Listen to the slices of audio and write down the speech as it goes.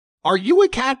Are you a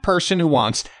cat person who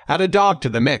wants to add a dog to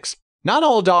the mix? Not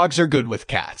all dogs are good with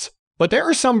cats, but there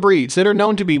are some breeds that are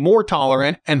known to be more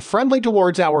tolerant and friendly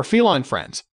towards our feline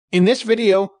friends. In this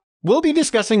video, we'll be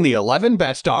discussing the 11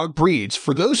 best dog breeds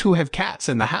for those who have cats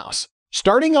in the house.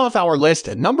 Starting off our list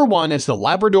at number 1 is the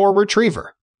Labrador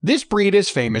Retriever. This breed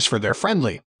is famous for their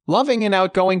friendly, loving, and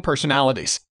outgoing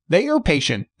personalities. They are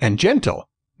patient and gentle,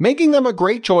 making them a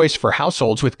great choice for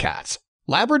households with cats.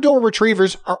 Labrador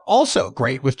Retrievers are also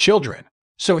great with children,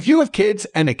 so if you have kids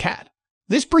and a cat,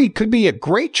 this breed could be a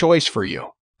great choice for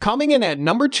you. Coming in at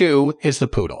number 2 is the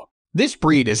Poodle. This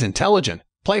breed is intelligent,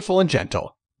 playful, and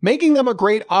gentle, making them a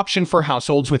great option for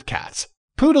households with cats.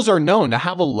 Poodles are known to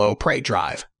have a low prey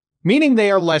drive, meaning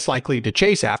they are less likely to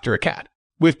chase after a cat.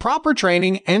 With proper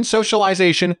training and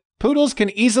socialization, Poodles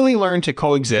can easily learn to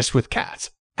coexist with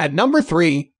cats. At number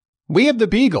 3, we have the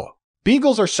Beagle.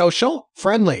 Beagles are social,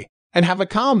 friendly, and have a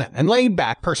calm and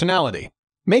laid-back personality,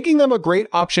 making them a great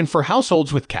option for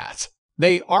households with cats.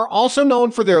 They are also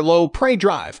known for their low prey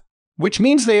drive, which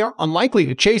means they are unlikely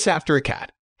to chase after a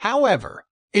cat. However,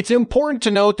 it's important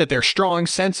to note that their strong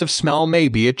sense of smell may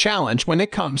be a challenge when it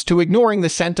comes to ignoring the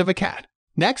scent of a cat.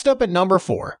 Next up at number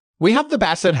 4, we have the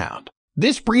Basset Hound.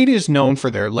 This breed is known for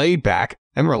their laid-back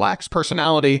and relaxed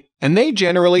personality, and they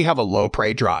generally have a low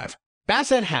prey drive.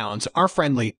 Basset Hounds are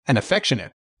friendly and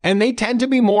affectionate, and they tend to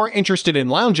be more interested in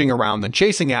lounging around than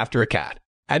chasing after a cat.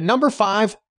 At number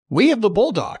 5, we have the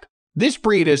Bulldog. This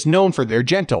breed is known for their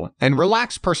gentle and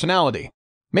relaxed personality,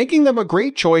 making them a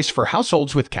great choice for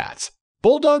households with cats.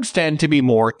 Bulldogs tend to be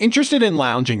more interested in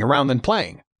lounging around than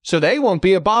playing, so they won't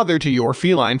be a bother to your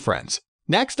feline friends.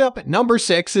 Next up at number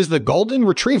 6 is the Golden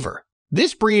Retriever.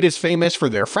 This breed is famous for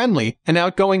their friendly and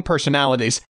outgoing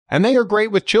personalities, and they are great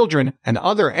with children and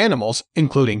other animals,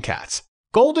 including cats.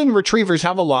 Golden Retrievers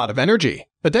have a lot of energy,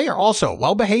 but they are also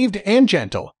well-behaved and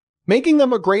gentle, making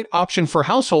them a great option for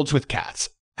households with cats.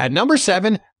 At number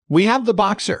 7, we have the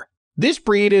Boxer. This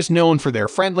breed is known for their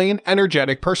friendly and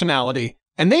energetic personality,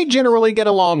 and they generally get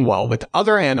along well with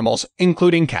other animals,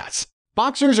 including cats.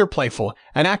 Boxers are playful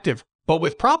and active, but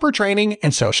with proper training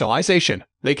and socialization,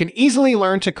 they can easily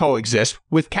learn to coexist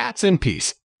with cats in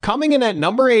peace. Coming in at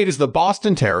number 8 is the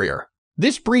Boston Terrier.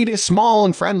 This breed is small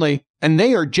and friendly, and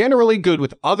they are generally good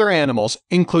with other animals,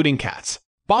 including cats.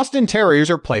 Boston Terriers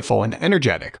are playful and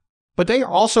energetic, but they are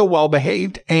also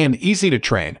well-behaved and easy to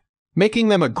train, making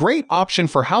them a great option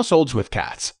for households with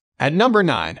cats. At number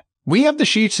 9, we have the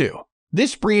Shih Tzu.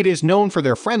 This breed is known for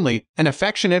their friendly and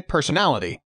affectionate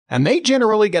personality, and they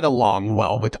generally get along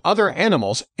well with other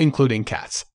animals, including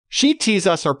cats. Shih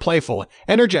Tzus are playful,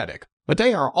 energetic, but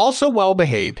they are also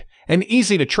well-behaved and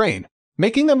easy to train,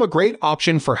 making them a great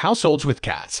option for households with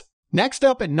cats. Next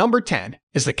up at number 10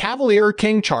 is the Cavalier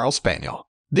King Charles Spaniel.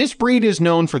 This breed is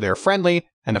known for their friendly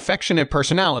and affectionate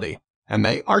personality, and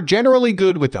they are generally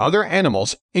good with other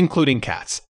animals, including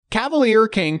cats. Cavalier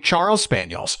King Charles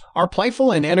Spaniels are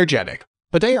playful and energetic,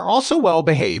 but they are also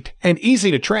well-behaved and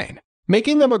easy to train,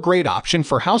 making them a great option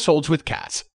for households with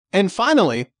cats. And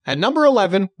finally, at number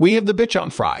 11, we have the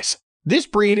Bichon Frise. This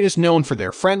breed is known for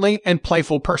their friendly and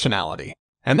playful personality,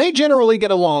 and they generally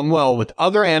get along well with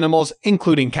other animals,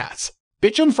 including cats.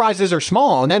 Bichon Frises are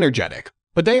small and energetic,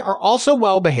 but they are also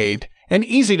well-behaved and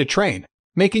easy to train,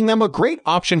 making them a great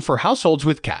option for households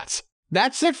with cats.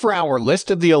 That's it for our list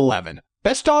of the 11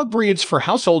 best dog breeds for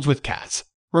households with cats.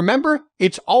 Remember,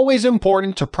 it's always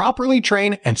important to properly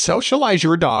train and socialize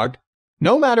your dog,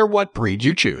 no matter what breed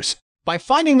you choose. By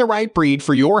finding the right breed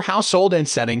for your household and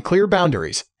setting clear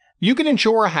boundaries, you can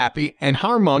ensure a happy and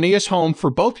harmonious home for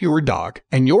both your dog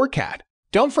and your cat.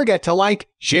 Don't forget to like,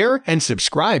 share, and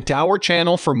subscribe to our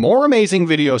channel for more amazing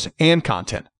videos and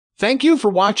content. Thank you for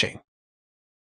watching.